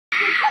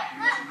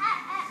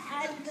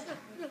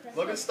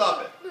Logan,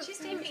 stop it. She's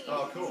taping you.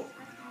 Oh, cool.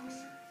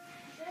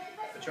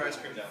 Put your ice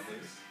cream down,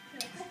 please.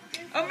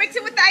 Oh, mix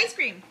it with the ice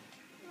cream.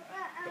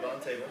 Put it on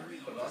the table.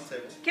 Put it on the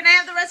table. Can I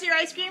have the rest of your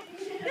ice cream?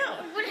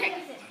 No. What the heck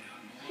is it?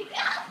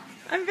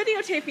 I'm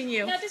videotaping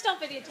you. No, just don't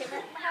videotape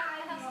her.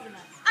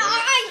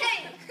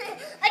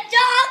 A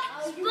dog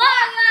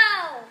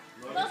swallow!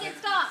 Logan,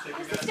 stop.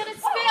 This is going to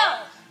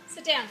spill.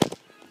 Sit down.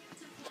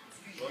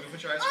 Logan,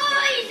 put your ice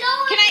cream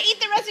down. Can I eat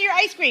the rest of your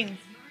ice cream?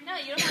 No,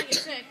 you don't want to get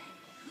sick.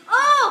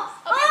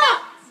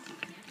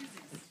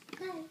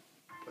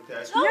 Put the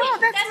ice cream No, down.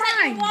 that's Not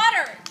mine. your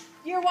water.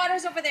 Your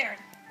water's over there.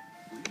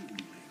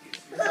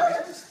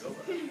 Still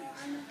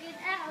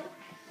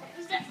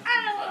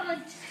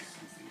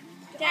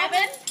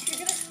Gavin, you're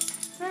going to...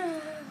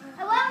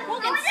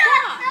 Logan,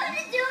 stop. How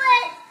to do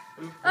it?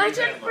 I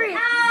took free.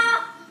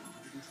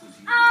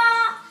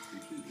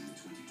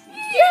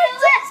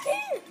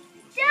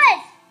 Do it.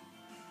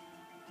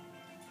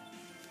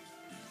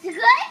 Is it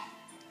good?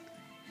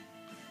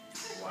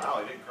 Wow,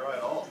 he didn't cry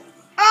at all.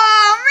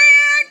 Oh,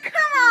 man.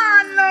 Come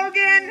on,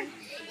 Logan.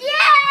 Yay!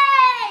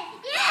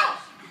 Yeah!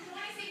 You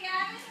want to see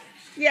Gavin?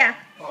 Yeah.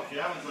 Oh,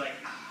 Gavin's like,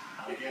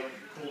 he gave like a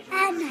cool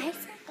drink.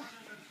 Nice.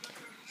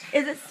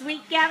 Is it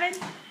sweet, Gavin?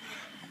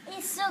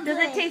 It's so good. Does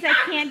it taste like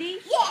candy?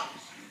 Yeah.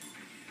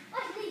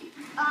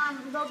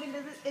 Logan,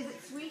 is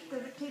it sweet?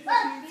 Does it taste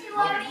like candy?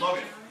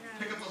 Logan,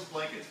 pick up those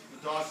blankets.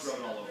 The dog's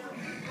rubbing all over them.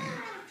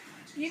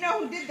 You know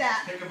who did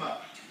that? Pick them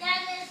up.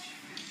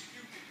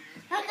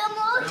 How come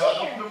No, over don't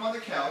here? put them on the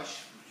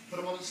couch. Put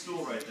them on the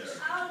stool right there.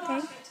 I'll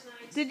wash it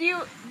tonight.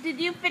 Did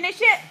you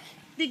finish it?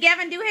 Did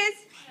Gavin do his?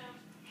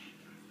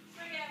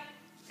 Sorry, Gavin.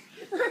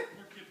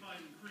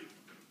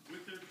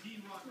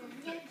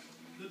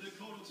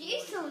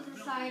 She's so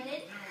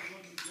excited.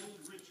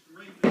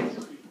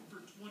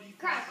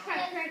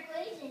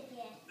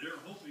 They're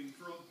hoping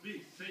for a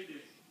big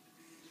payday.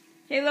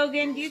 Hey,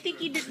 Logan, do you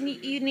think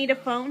you need a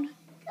phone?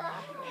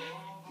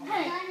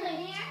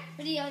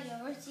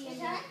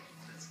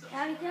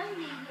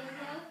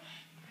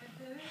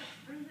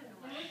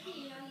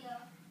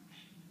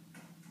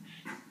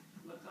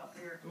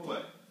 Go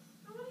away.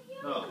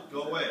 No, go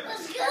away.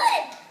 It's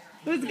good.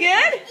 It was good?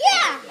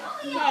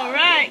 Yeah. All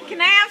right. Can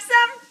I have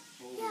some?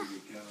 Yeah.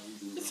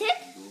 You sick?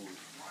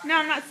 No,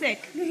 I'm not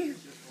sick.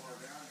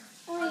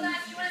 Hold on. You want to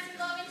see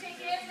Logan take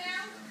his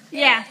now?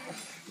 Yeah.